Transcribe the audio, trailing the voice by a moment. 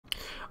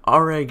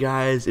Alright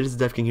guys, it is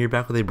TheDevKing here,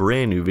 back with a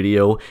brand new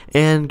video,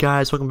 and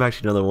guys, welcome back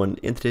to another one.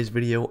 In today's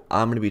video,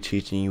 I'm going to be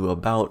teaching you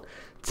about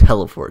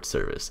teleport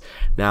service.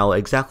 Now,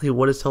 exactly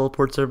what is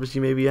teleport service,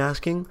 you may be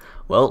asking?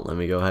 Well, let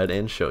me go ahead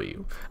and show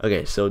you.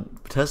 Okay, so to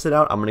test it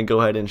out, I'm going to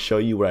go ahead and show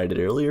you what I did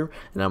earlier,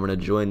 and I'm going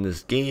to join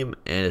this game,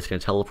 and it's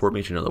going to teleport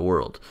me to another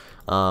world.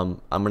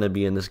 I'm going to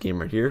be in this game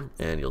right here,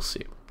 and you'll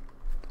see.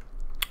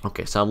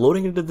 Okay, so I'm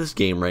loading into this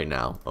game right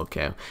now,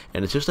 okay,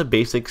 and it's just a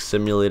basic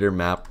simulator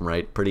map,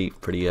 right? Pretty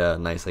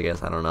nice, I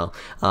guess. I don't know.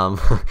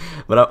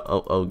 But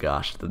oh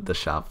gosh, the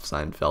shop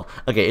sign fell.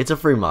 Okay, it's a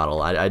free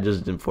model. I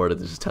just imported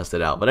it to just test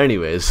it out. But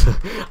anyways,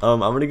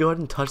 I'm gonna go ahead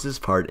and touch this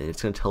part, and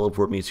it's gonna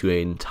teleport me to an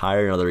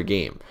entire another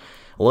game.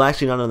 Well,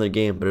 actually not another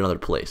game, but another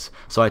place.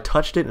 So I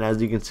touched it, and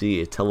as you can see,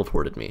 it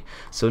teleported me.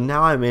 So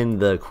now I'm in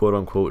the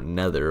quote-unquote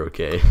nether,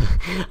 okay?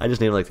 I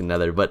just named it like the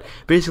nether, but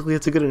basically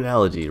it's a good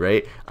analogy,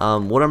 right?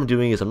 What I'm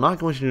doing is I'm not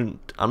going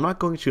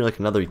to like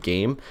another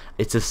game.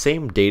 It's the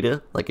same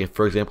data. Like if,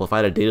 for example, if I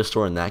had a data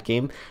store in that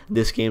game,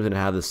 this game's gonna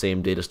have the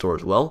same data store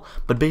as well.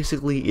 But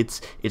basically,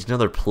 it's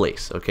another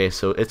place, okay?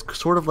 So it's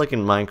sort of like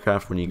in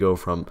Minecraft when you go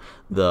from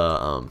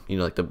the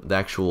like the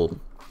actual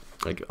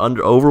like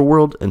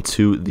overworld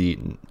into the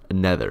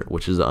nether,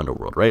 which is the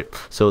underworld, right?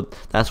 So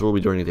that's what we'll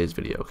be doing in today's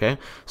video, okay?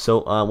 So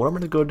what I'm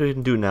going to go ahead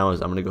and do now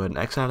is I'm going to go ahead and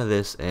X out of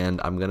this,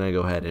 and I'm going to go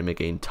ahead and make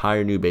an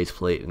entire new base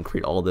plate and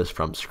create all this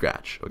from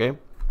scratch, okay?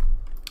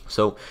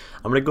 So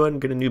I'm going to go ahead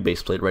and get a new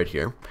base plate right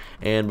here,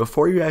 and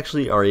before you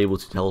actually are able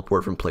to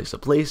teleport from place to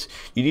place,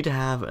 you need to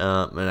have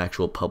an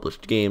actual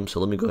published game. So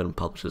let me go ahead and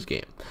publish this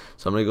game.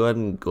 So I'm going to go ahead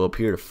and go up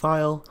here to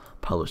File,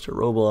 Publish to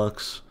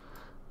Roblox.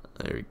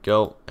 There we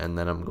go, and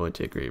then I'm going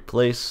to create a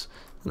place,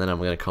 and then I'm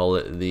going to call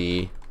it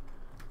the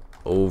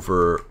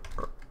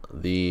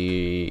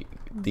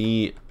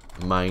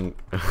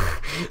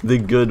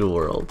good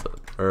world.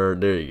 Or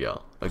there you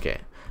go. Okay,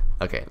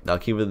 I'll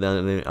keep it.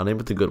 I'll name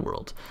it the good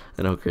world,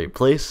 and I'll create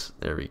place.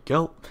 There we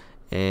go,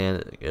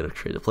 and it'll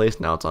create a place.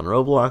 Now it's on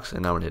Roblox,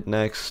 and now I'm gonna hit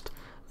next,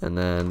 and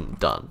then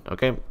done.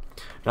 Okay,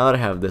 now that I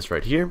have this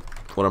right here,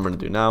 what I'm gonna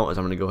do now is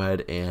I'm gonna go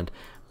ahead and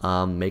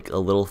make a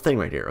little thing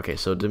right here. Okay,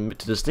 so to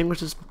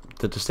distinguish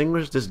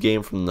this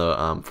game from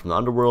the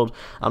underworld,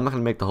 I'm not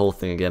gonna make the whole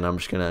thing again. I'm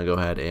just gonna go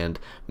ahead and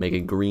make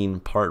a green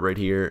part right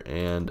here,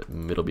 and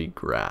it'll be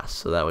grass.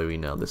 So that way we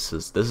know this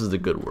is the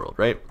good world,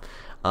 right?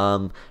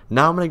 Now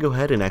I'm gonna go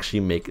ahead and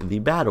actually make the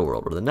bad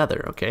world, or the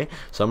nether. Okay,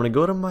 so I'm gonna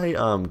go to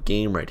my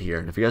game right here,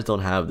 and if you guys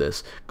don't have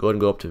this, go ahead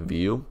and go up to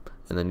View,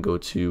 and then go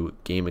to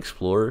Game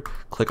Explorer,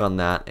 click on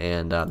that,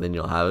 and then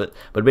you'll have it.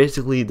 But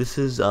basically, this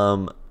is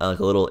like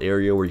a little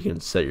area where you can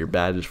set your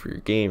badges for your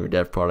game, your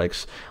dev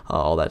products,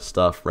 all that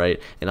stuff,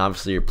 right? And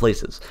obviously your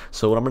places.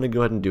 So what I'm going to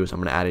go ahead and do is I'm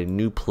going to add a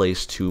new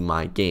place to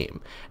my game.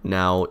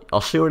 Now,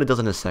 I'll show you what it does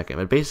in a second,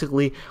 but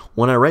basically,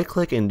 when I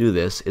right-click and do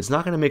this, it's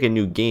not going to make a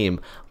new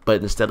game,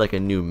 but instead like a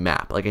new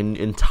map, like an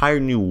entire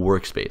new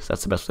workspace.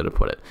 That's the best way to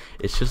put it.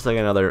 It's just like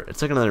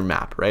another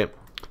map, right?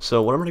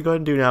 So what I'm going to go ahead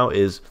and do now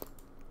is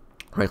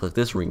right click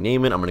this,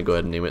 rename it. I'm gonna go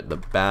ahead and name it the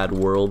bad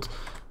world.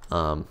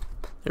 There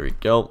we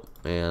go,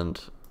 and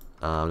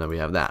then we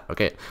have that.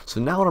 Okay, so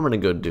now what I'm gonna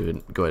go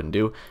ahead and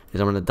do is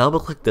I'm gonna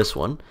double click this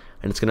one,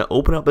 and it's gonna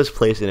open up this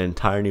place in an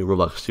entire new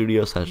Roblox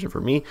Studio session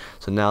for me.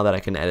 So now that I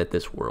can edit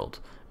this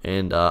world,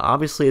 and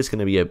obviously it's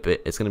gonna be a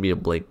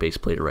blank base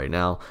plate right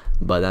now,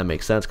 but that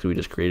makes sense because we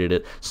just created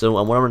it. So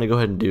what I'm gonna go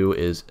ahead and do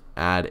is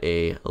add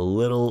a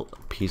little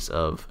piece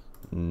of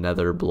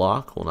nether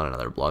block. Well, not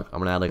another block. I'm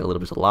gonna add like a little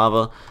piece of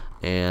lava,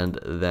 and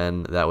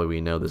then that way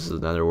we know this is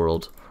another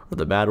world, or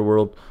the bad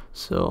world.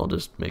 So I'll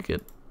just make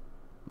it,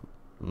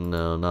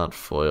 no, not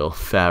foil,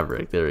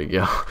 fabric. There we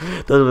go.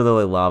 Doesn't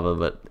look like lava,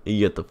 but you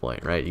get the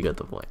point, right? You get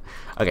the point.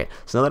 Okay,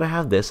 so now that I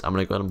have this, I'm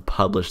gonna go ahead and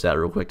publish that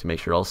real quick to make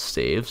sure it all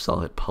saves. So I'll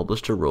hit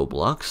publish to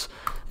Roblox,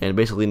 and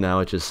basically now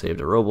it just saved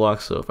to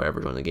Roblox. So if I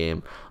ever join the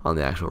game on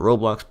the actual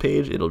Roblox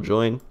page, it'll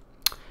join.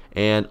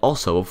 And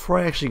also, before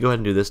I actually go ahead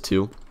and do this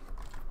too,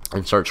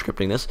 and start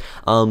scripting this,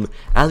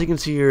 as you can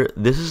see here,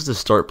 this is the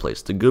start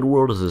place. The good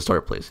world is the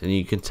start place, and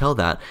you can tell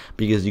that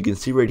because you can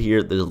see right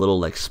here there's a little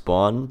like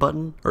spawn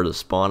button, or the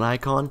spawn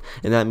icon,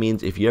 and that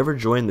means if you ever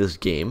join this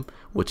game,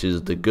 which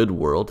is the good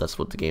world, that's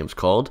what the game's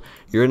called,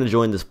 you're going to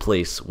join this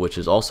place, which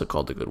is also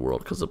called the good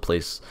world, because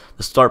the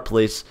start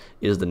place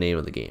is the name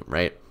of the game,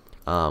 right?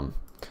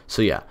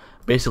 So yeah,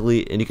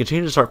 basically, and you can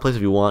change the start place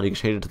if you want. You can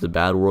change it to the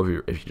bad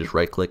world if you just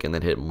right click and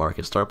then hit mark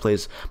as start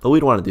place, but we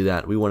don't want to do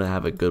that. We want to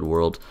have a good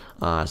world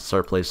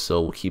start place,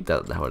 so we'll keep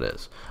that how it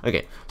is.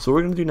 Okay, so what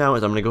we're going to do now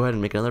is I'm going to go ahead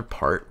and make another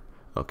part.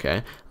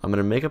 Okay, I'm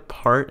going to make a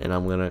part, and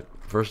I'm going to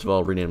first of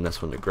all rename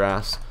this one to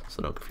grass,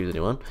 so don't confuse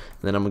anyone,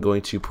 and then I'm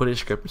going to put a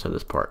script inside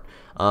this part.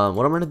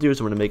 What I'm going to do is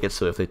I'm going to make it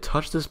so if they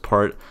touch this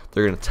part,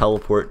 they're going to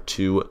teleport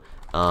to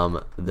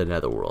the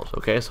netherworld.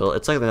 Okay, so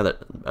it's like the nether,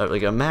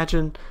 like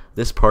imagine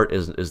this part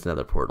is the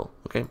nether portal.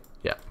 Okay,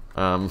 yeah.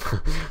 So I'm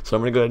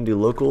gonna go ahead and do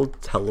local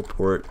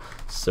teleport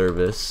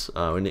service.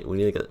 We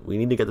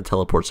need to get the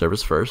teleport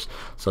service first.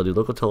 So I'll do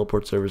local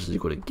teleport service is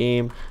equal to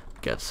game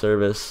get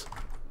service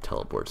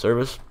teleport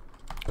service,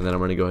 and then I'm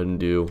gonna go ahead and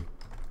do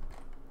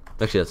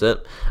Actually, that's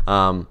it.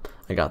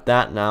 I got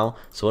that now.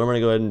 So what I'm going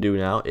to go ahead and do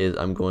now is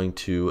I'm going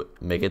to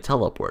make a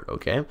teleport,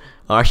 okay?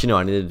 Actually, no,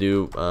 I need to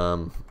do,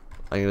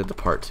 I need to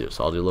depart too.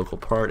 So I'll do local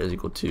part is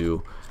equal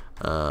to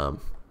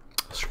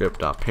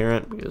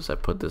script.parent, because I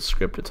put this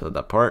script into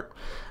that part.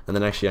 And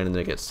then actually I need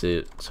to get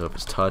sit. So if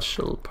it's touch,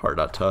 it'll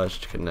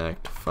part.touch,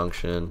 connect,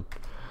 function.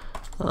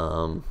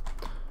 And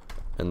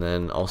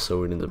then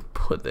also we need to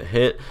put the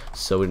hit,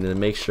 so we need to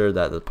make sure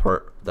that the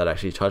part that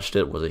actually touched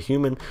it was a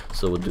human.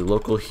 So we'll do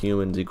local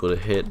humans equal to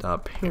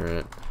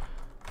hit.parent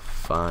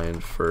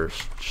find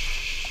first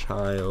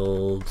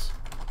child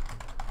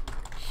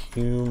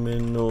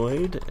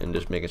humanoid, and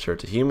just making sure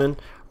it's a human,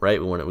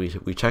 right?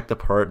 We check the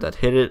part that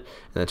hit it,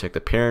 and then check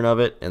the parent of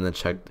it, and then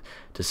check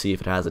to see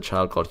if it has a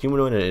child called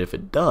humanoid, and if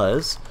it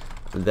does,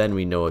 then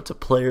we know it's a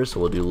player. So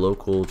we'll do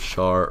local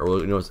char, or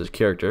we'll know it's a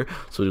character,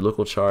 so we'll do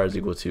local char is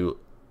equal to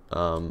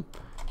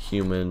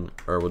human,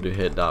 or we'll do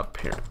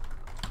hit.parent.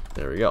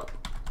 There we go.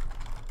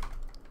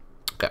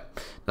 Okay,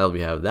 now that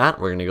we have that,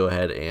 we're gonna go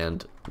ahead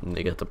and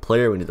get the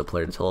player. We need the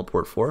player to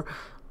teleport for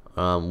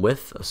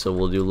so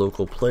we'll do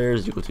local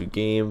players equal to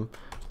game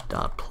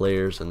dot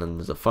players, and then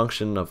there's a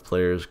function of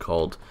players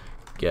called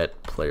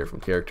get player from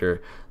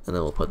character, and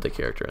then we'll put the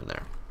character in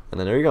there, and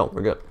then there you go,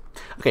 we're good.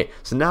 Okay,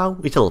 so now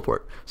we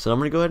teleport. So I'm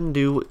gonna go ahead and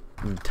do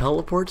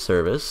teleport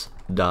service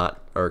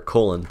dot or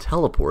colon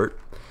teleport.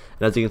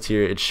 And as you can see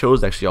here, it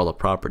shows actually all the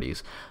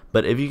properties.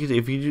 But if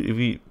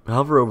you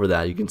hover over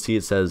that, you can see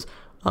it says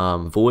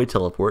void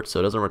teleport, so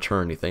it doesn't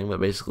return anything. But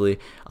basically,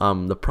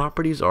 the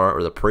properties are,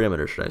 or the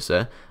parameters, should I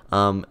say,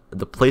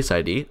 the place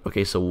ID.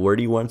 Okay, so where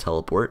do you want to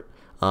teleport?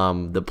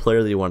 The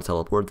player that you want to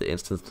teleport, the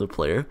instance of the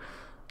player,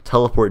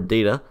 teleport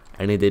data,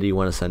 any data you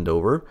want to send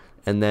over,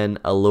 and then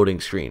a loading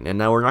screen. And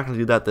now we're not going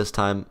to do that this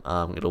time.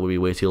 It'll be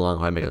way too long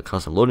if I make a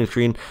custom loading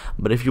screen,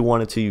 but if you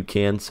wanted to, you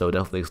can, so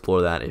definitely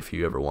explore that if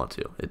you ever want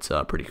to. It's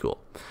pretty cool.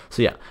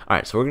 So yeah,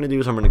 alright, so what we're going to do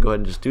is I'm going to go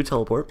ahead and just do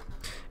teleport.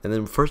 And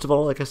then first of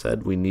all, like I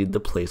said, we need the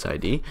place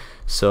ID.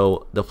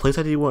 So the place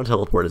ID we want to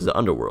teleport is the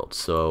underworld.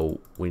 So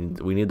we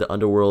need the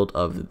underworld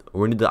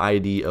we need the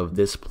ID of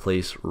this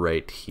place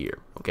right here.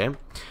 Okay,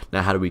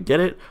 now how do we get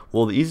it?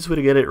 Well, the easiest way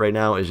to get it right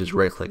now is just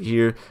right click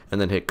here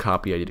and then hit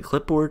copy ID to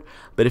clipboard.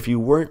 But if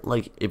you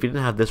if you didn't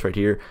have this right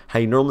here, how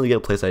you normally get a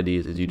place ID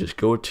is you just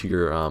go to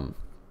your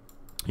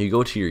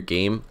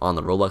game on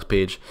the Roblox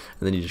page,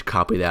 and then you just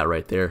copy that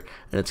right there,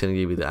 and it's going to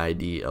give you the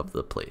ID of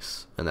the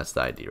place, and that's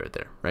the ID right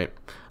there, right?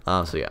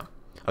 So yeah,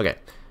 okay.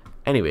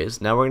 Anyways,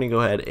 now we're going to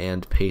go ahead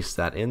and paste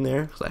that in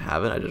there, because I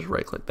have it. I just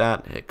right click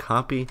that, hit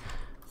copy,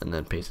 and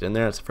then paste it in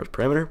there. That's the first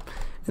parameter.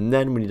 And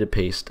then we need to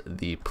paste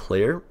the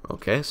player.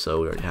 Okay,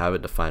 so we already have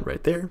it defined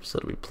right there, so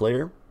it'll be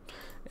player.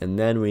 And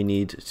then we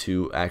need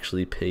to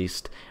actually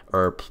paste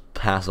or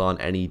pass on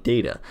any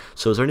data.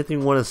 So is there anything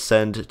we want to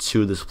send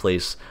to this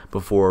place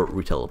before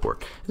we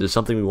teleport? Is there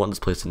something we want this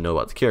place to know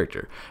about the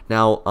character?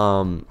 Now,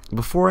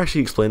 before I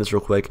actually explain this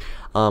real quick,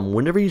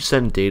 whenever you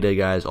send data,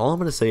 guys, all I'm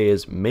going to say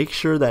is make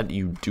sure that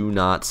you do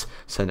not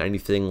send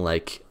anything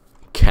like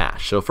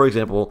cache. So for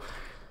example,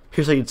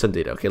 here's how you'd send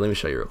data. Okay, let me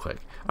show you real quick.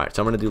 Alright,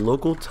 so I'm going to do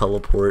local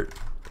teleport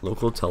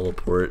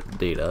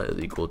data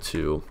is equal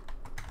to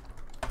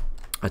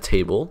a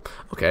table,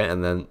 okay,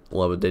 and then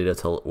we'll have a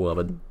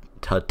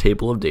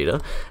table of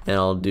data, and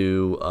I'll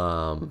do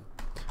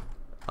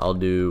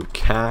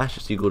cache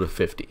is equal to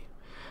 50.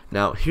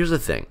 Now here's the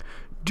thing,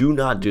 do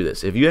not do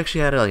this. If you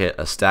actually had like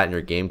a stat in your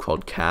game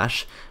called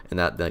cache, and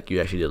that like you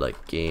actually did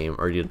like game,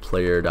 or you did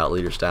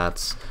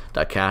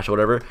player.leaderstats.cache or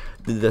whatever,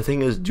 the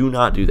thing is, do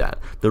not do that.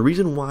 The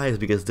reason why is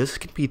because this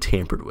can be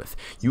tampered with.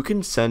 You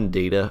can send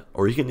data,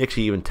 or you can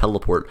actually even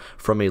teleport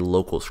from a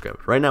local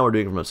script. Right now we're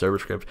doing it from a server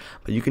script,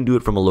 but you can do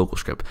it from a local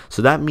script.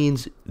 So that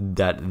means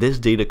that this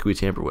data could be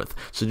tampered with.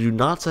 So do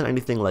not send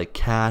anything like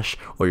cache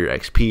or your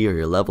XP or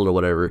your level or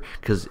whatever,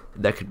 because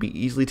that could be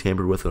easily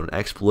tampered with with an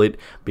exploit,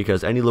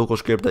 because any local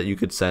script that you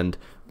could send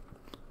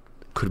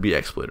could be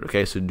exploited.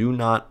 Okay, so do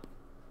not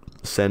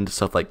send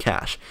stuff like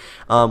cache.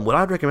 What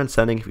I'd recommend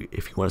sending,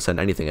 if you want to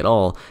send anything at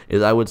all,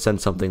 is I would send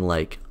something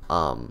like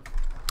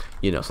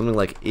something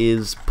like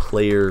is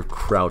player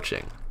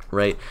crouching,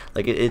 right?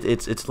 Like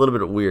it's a little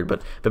bit weird,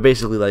 but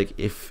basically, like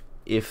if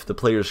the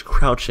player's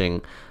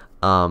crouching,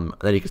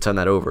 then you can send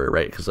that over,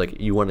 right? Because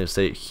like you want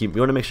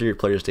to make sure your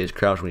player stays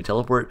crouched when you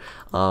teleport,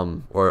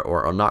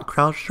 or not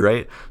crouched,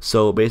 right?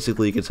 So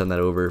basically you can send that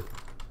over.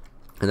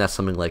 And that's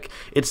something like,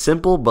 it's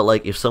simple, but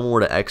like if someone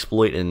were to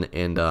exploit and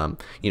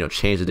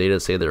change the data to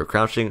say they were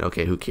crouching,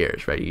 okay, who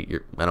cares,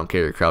 right? I don't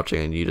care you're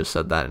crouching, and you just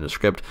said that in a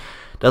script.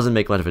 Doesn't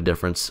make much of a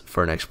difference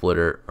for an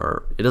exploiter,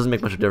 or it doesn't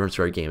make much of a difference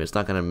to our game. It's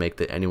not going to make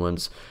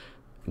anyone's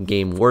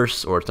game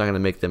worse, or it's not going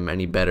to make them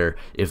any better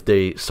if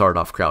they start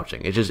off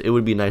crouching. It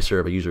would be nicer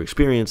of a user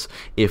experience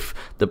if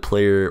the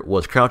player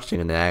was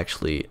crouching and they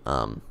actually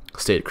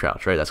stayed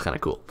crouched, right? That's kind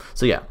of cool.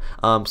 So yeah,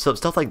 so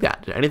stuff like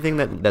that, anything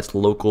that's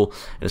local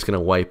and it's going to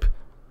wipe,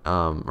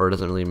 or it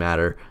doesn't really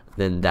matter,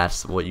 then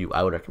that's what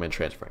I would recommend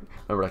transferring.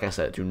 Remember, like I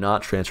said, do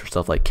not transfer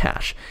stuff like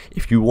cash.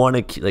 If you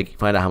want to like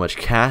find out how much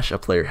cash a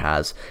player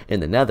has in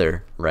the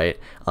Nether, right?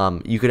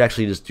 You could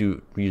actually just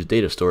use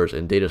data stores,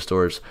 and data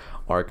stores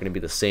are going to be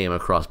the same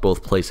across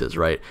both places,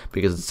 right?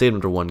 Because it's saved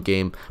under one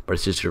game, but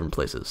it's just different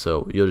places.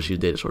 So you'll just use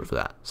data stores for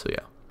that. So yeah,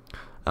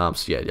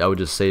 I would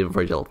just save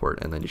before you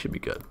teleport, and then you should be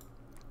good.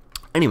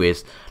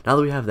 Anyways, now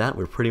that we have that,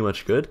 we're pretty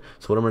much good.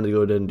 So what I'm going to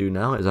go ahead and do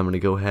now is I'm going to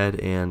go ahead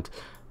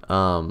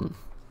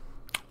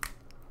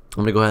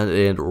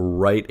and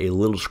write a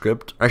little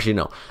script. Actually,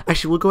 no.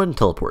 Actually, we'll go ahead and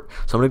teleport.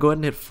 So I'm going to go ahead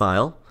and hit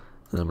File,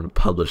 and I'm going to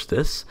publish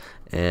this,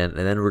 and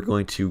then we're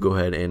going to go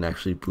ahead and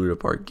actually boot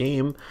up our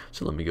game.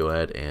 So let me go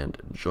ahead and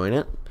join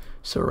it.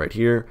 So right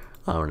here,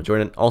 I'm going to join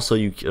it. Also,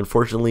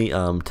 unfortunately,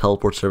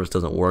 teleport service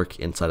doesn't work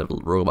inside of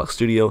Roblox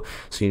Studio,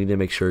 so you need to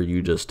make sure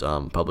you just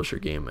publish your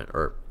game,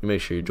 or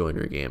make sure you join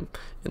your game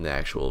in the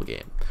actual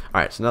game.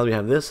 Alright, so now that we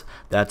have this,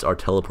 that's our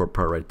teleport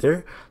part right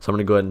there. So I'm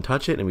going to go ahead and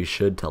touch it, and we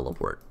should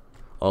teleport.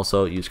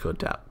 Also, use code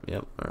TAP.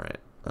 Yep,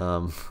 alright.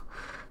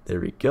 There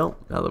we go.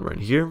 Now that we're in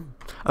here.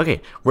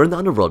 Okay, we're in the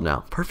underworld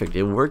now. Perfect.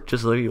 It worked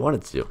just like you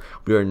wanted to.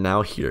 We are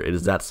now here. It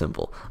is that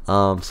simple.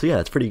 So yeah,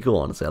 it's pretty cool,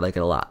 honestly. I like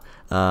it a lot.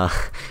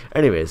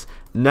 Anyways,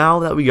 now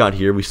that we got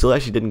here, we still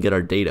actually didn't get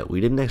our data.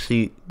 We didn't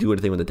actually do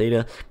anything with the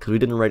data because we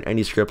didn't write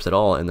any scripts at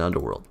all in the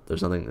underworld.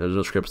 There's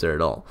no scripts there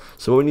at all.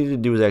 So what we need to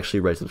do is actually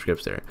write some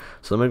scripts there.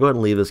 So I'm going to go ahead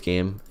and leave this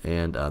game,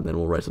 and then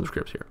we'll write some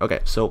scripts here. Okay,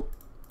 so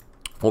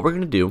what we're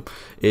going to do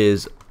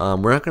is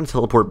we're not going to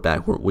teleport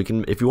back.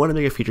 If you want to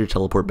make a feature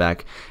teleport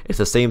back, it's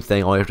the same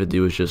thing. All you have to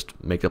do is just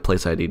make the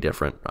place ID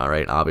different. All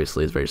right,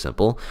 obviously it's very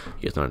simple.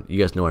 You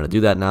guys know how to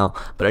do that now.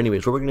 But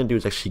anyways, what we're going to do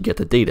is actually get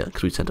the data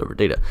because we sent over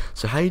data.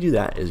 So how you do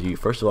that is you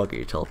first of all get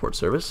your teleport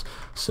service.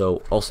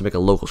 So also make a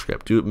local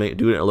script. Do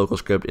it in a local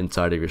script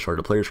inside of your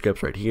starter player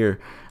scripts right here,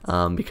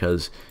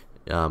 because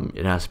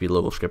it has to be a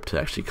local script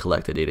to actually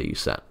collect the data you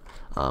sent.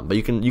 But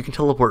you can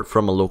teleport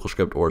from a local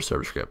script or a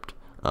server script.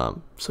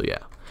 So yeah.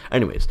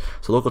 Anyways,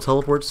 so local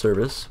teleport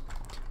service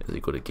is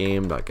equal to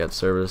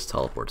game.getService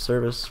teleport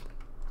service,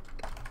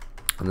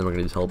 and then we're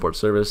gonna do teleport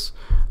service.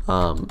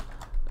 Actually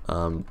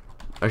no,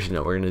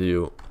 we're gonna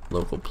do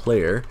local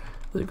player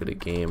is equal to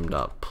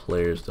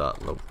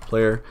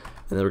game.players.localPlayer,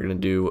 and then we're gonna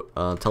do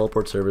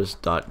teleport service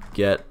dot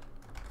get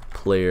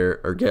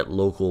player or get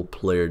local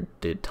player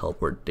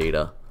teleport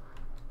data,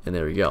 and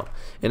there we go.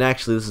 And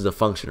actually, this is a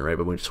function, right?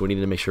 But so we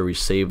need to make sure we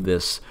save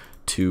this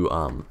to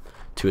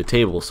a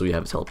table so we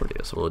have teleport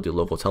data. So we'll do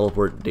local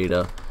teleport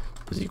data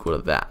is equal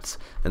to that,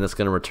 and that's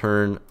going to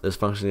return, this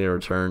function is going to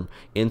return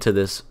into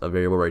this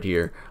variable right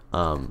here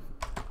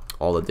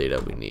all the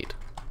data we need.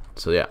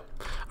 So yeah.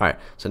 Alright,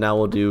 so now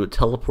we'll do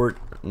teleport.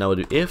 Now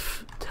we'll do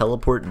if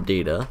teleport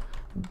data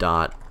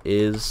dot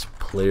is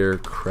player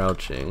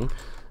crouching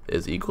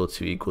is equal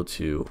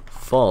to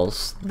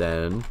false,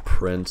 then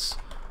prints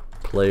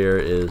player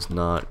is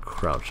not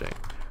crouching,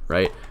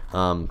 right?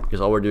 Because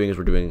all we're doing is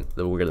we're getting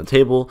the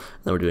table,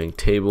 then we're doing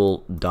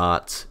table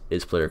dot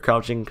is player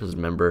crouching, because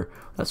remember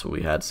that's what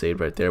we had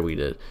saved right there. We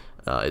did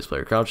is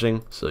player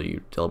crouching, so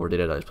you teleport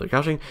data dot is player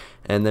crouching,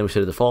 and then we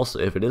set it to false. So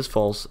if it is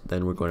false,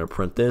 then we're going to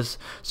print this.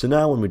 So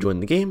now when we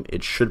join the game,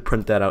 it should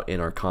print that out in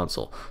our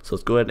console. So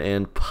let's go ahead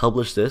and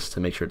publish this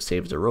to make sure it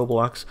saves to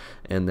Roblox,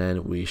 and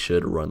then we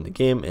should run the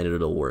game and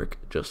it'll work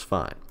just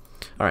fine.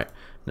 Alright.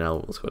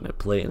 Now let's go ahead and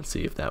play and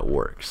see if that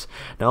works.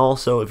 Now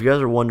also, if you guys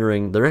are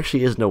wondering, there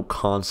actually is no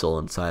console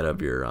inside of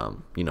your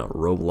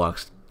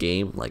Roblox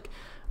game. Like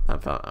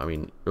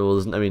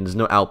there's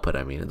no output.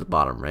 At the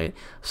bottom, right?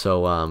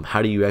 So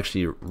how do you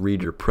actually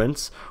read your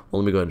prints?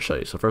 Well, let me go ahead and show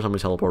you. So first, I'm gonna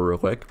teleport real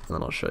quick, and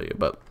then I'll show you.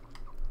 But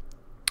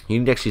you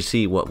need to actually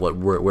see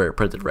where it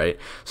printed, right?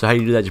 So how do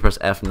you do that? You press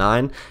F9,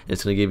 and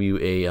it's going to give you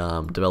a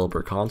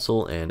developer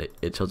console, and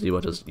it tells you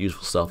a bunch of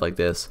useful stuff like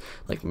this,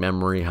 like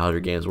memory, how your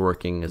game's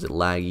working, is it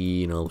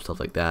laggy, stuff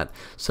like that.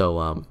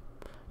 So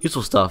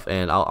useful stuff,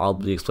 and I'll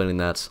be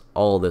explaining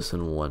all of this in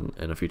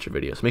a future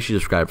video. So make sure you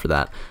subscribe for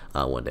that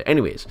one day.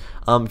 Anyways,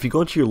 if you go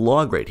into your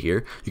log right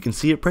here, you can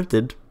see it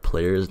printed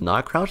player is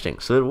not crouching,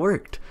 so it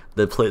worked.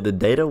 The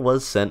data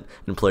was sent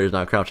and players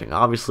not crouching.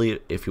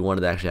 Obviously, if you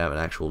wanted to actually have an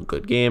actual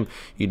good game,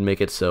 you'd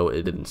make it so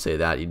it didn't say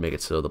that. You'd make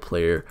it so the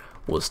player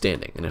was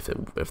standing, and if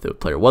the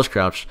player was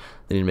crouched,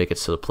 then you'd make it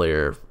so the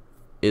player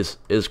is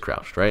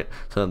crouched, right?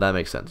 So that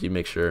makes sense. You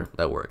make sure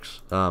that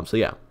works. So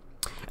yeah.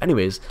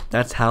 Anyways,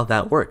 that's how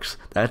that works.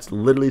 That's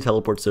literally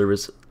teleport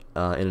service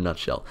in a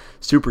nutshell.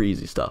 Super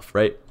easy stuff,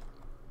 right?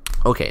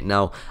 Okay,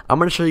 now I'm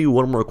going to show you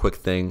one more quick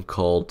thing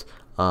called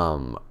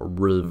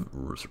reserving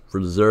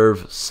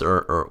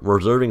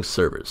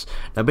servers.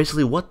 Now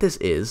basically what this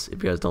is,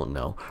 if you guys don't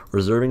know,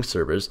 reserving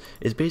servers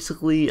is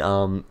basically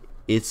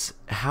it's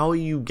how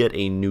you get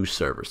a new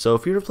server. So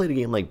if you ever played a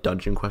game like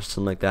Dungeon Quest or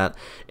something like that,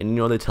 and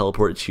they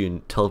teleport you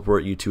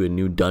to a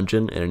new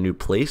dungeon and a new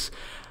place,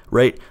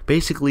 right?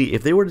 Basically,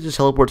 if they were to just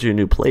teleport to a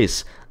new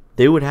place,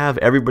 they would have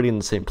everybody in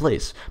the same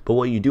place. But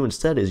what you do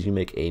instead is you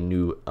make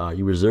you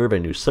reserve a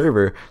new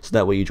server, so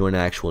that way you join an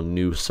actual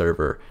new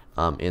server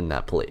in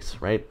that place,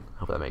 right?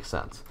 Hope that makes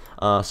sense.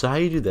 So how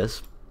you do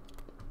this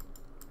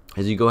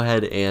is you go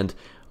ahead and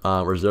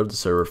reserve the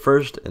server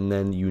first, and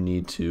then you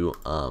need to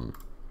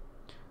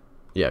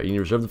yeah, you need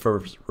to reserve the server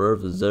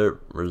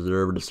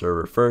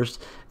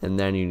first, and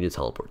then you need to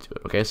teleport to it.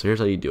 Okay, so here's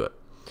how you do it.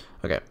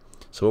 Okay,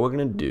 so what we're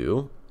gonna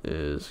do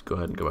is go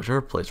ahead and go back to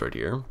our place right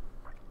here,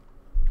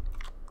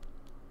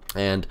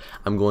 and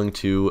I'm going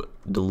to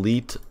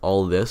delete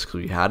all this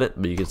because we had it,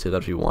 but you can save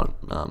that if you want.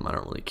 I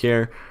don't really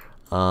care,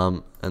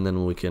 and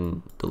then we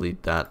can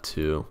delete that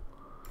too,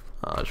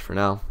 just for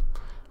now.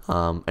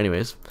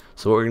 Anyways,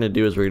 so what we're gonna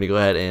do is we're gonna go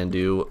ahead and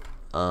do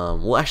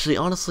well, actually,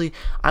 honestly,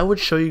 I would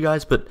show you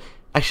guys, but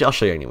actually I'll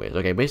show you anyways.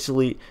 Okay,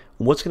 basically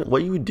what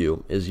you would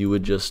do is you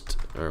would just,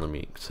 or let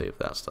me save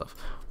that stuff.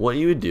 What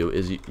you would do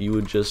is you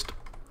would just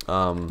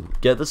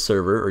get the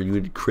server, or you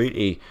would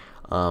create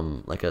a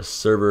like a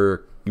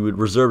server. You would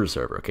reserve a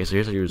server. Okay, so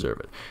here's how you reserve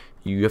it.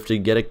 You have to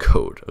get a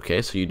code.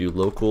 Okay, so you do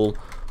local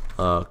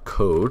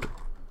code,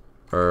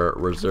 or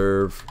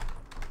reserve,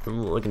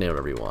 you can name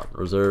whatever you want.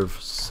 Reserve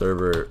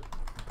server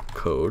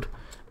code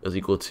is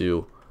equal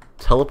to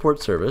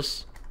teleport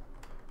service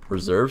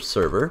reserve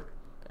server,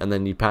 and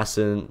then you pass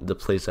in the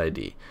place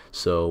ID.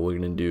 So we're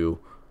gonna do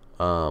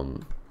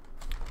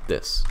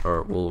this,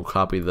 or we'll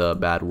copy the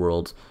bad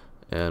world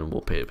and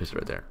we'll paste it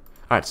right there.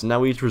 Alright, so now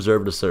we just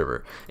reserved a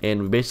server,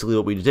 and basically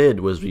what we did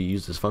was we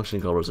used this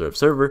function called reserve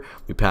server.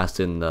 We passed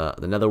in the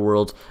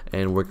netherworld,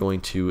 and we're going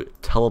to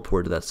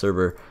teleport to that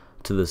server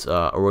to this,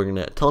 or we're going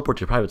to teleport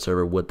to a private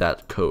server with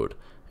that code,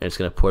 and it's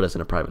going to put us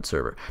in a private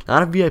server,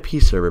 not a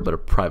VIP server, but a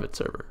private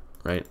server,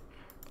 right?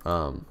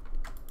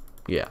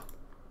 Yeah,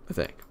 I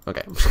think.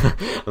 Okay,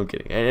 I'm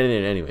kidding.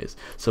 Anyways,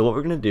 so what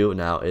we're going to do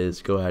now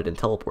is go ahead and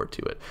teleport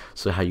to it.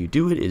 So how you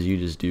do it is you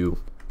just do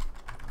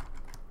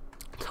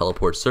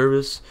teleport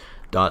service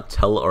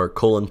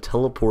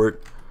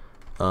teleport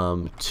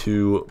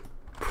to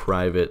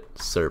private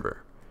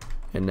server,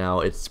 and now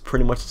it's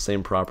pretty much the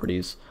same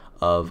properties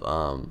of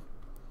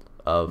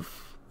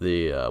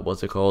the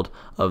what's it called,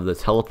 of the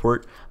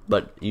teleport,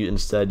 but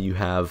instead you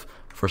have,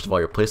 first of all,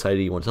 your place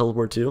ID you want to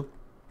teleport to,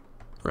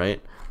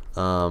 right?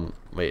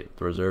 Wait,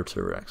 the reserved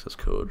server access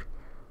code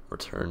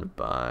returned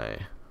by,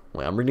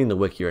 wait, I'm reading the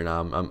wiki right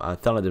now. I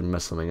thought I didn't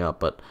mess something up,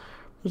 but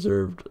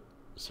reserved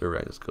server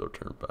access code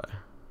returned by,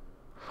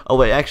 oh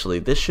wait, actually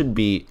this should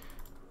be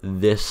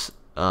this,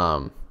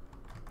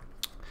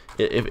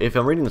 if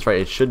I'm reading this right,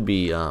 it should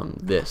be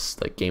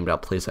this, like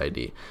game.place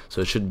ID.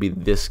 So it should be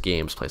this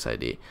game's place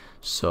ID.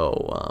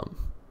 So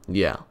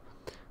yeah,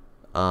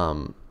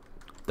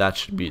 that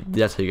should be,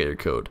 that's how you get your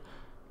code.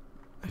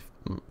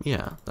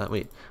 Yeah,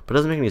 wait, but it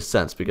doesn't make any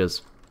sense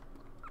because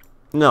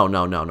no.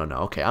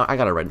 Okay, I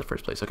got it right in the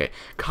first place. Okay,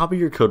 copy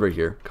your code right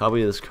here.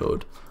 Copy this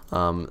code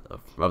of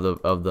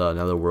the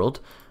netherworld.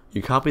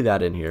 You copy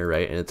that in here,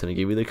 right, and it's gonna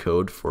give you the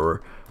code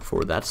for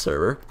that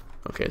server.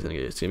 Okay, it's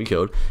gonna be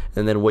code,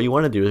 and then what you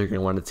want to do is you're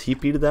gonna want to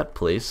TP to that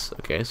place.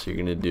 Okay, so you're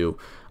gonna do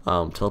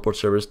teleport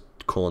service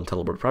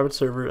teleport private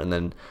server, and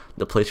then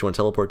the place you want to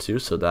teleport to,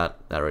 so that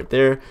right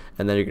there,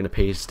 and then you're gonna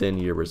paste in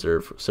your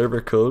reserve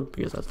server code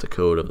because that's the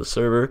code of the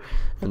server,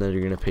 and then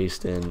you're gonna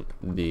paste in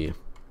the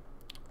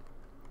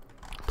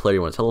player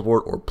you want to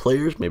teleport, or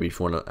players. Maybe if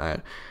you want to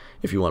add,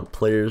 if you want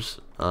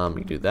players, you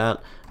can do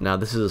that. Now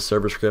this is a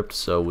server script,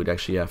 so we'd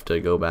actually have to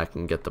go back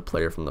and get the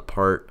player from the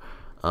part.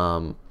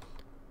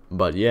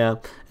 But yeah,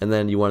 and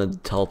then you wanted to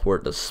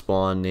teleport the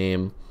spawn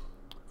name,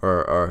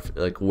 or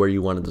like where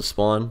you wanted to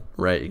spawn,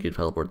 right? You could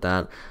teleport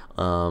that,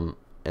 and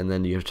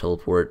then you have to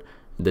teleport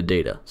the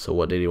data. So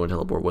what data you want to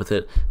teleport with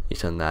it, you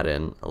send that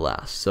in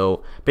last.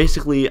 So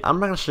basically, I'm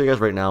not gonna show you guys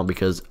right now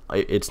because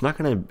it's not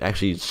gonna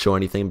actually show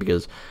anything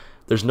because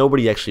there's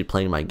nobody actually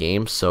playing my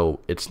game, so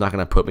it's not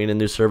gonna put me in a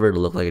new server.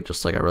 It'll look like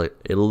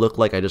it'll look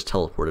like I just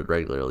teleported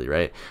regularly,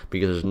 right?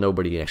 Because there's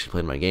nobody actually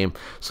playing my game.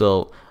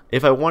 So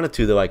if I wanted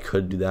to, though, I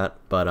could do that,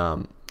 but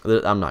I'm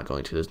not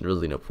going to. There's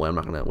really no point. I'm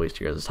not going to waste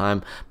your guys'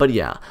 time. But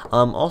yeah,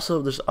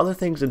 also there's other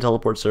things in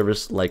teleport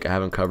service like I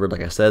haven't covered.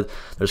 Like I said,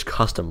 there's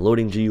custom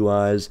loading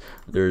GUIs.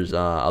 There's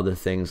other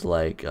things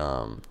like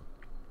you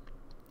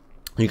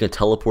can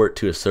teleport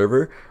to a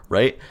server,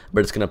 right? But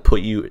it's going to put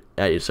you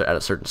at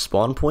a certain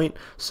spawn point.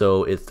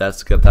 So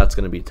that's going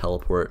to be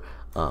teleport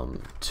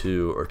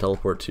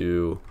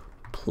to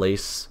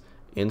place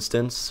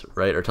instance,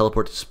 right? Or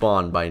teleport to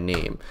spawn by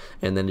name,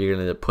 and then you're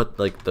gonna put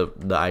like the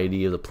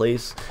ID of the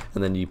place,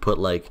 and then you put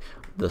like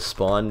the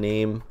spawn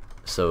name.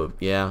 So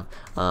yeah,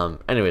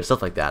 anyway,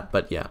 stuff like that.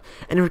 But yeah,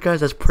 anyway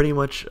guys, that's pretty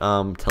much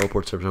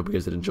teleport service. Hope you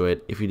guys did enjoy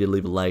it. If you did,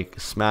 leave a like,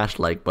 smash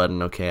like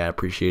button. Okay, I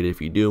appreciate it if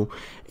you do.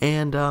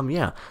 And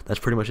yeah, that's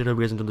pretty much it. Hope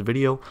you guys enjoyed the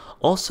video.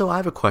 Also, I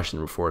have a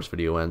question before this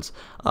video ends.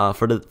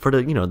 For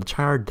the you know, the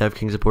tryhard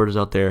DevKing supporters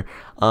out there,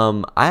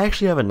 I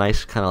actually have a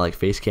nice kind of like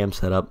face cam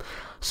set up.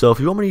 So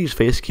if you want me to use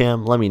face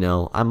cam, let me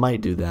know. I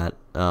might do that.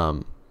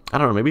 I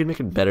don't know, maybe it'd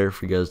make it better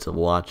for you guys to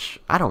watch.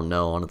 I don't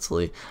know,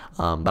 honestly.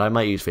 But I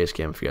might use face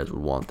cam if you guys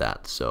would want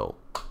that. So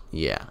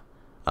yeah,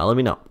 let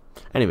me know.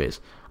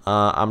 Anyways,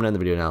 I'm gonna end the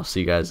video now.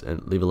 See you guys,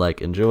 and leave a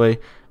like, enjoy,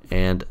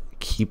 and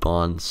keep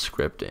on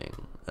scripting.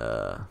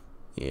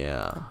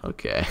 Yeah,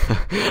 okay.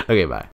 Okay, bye.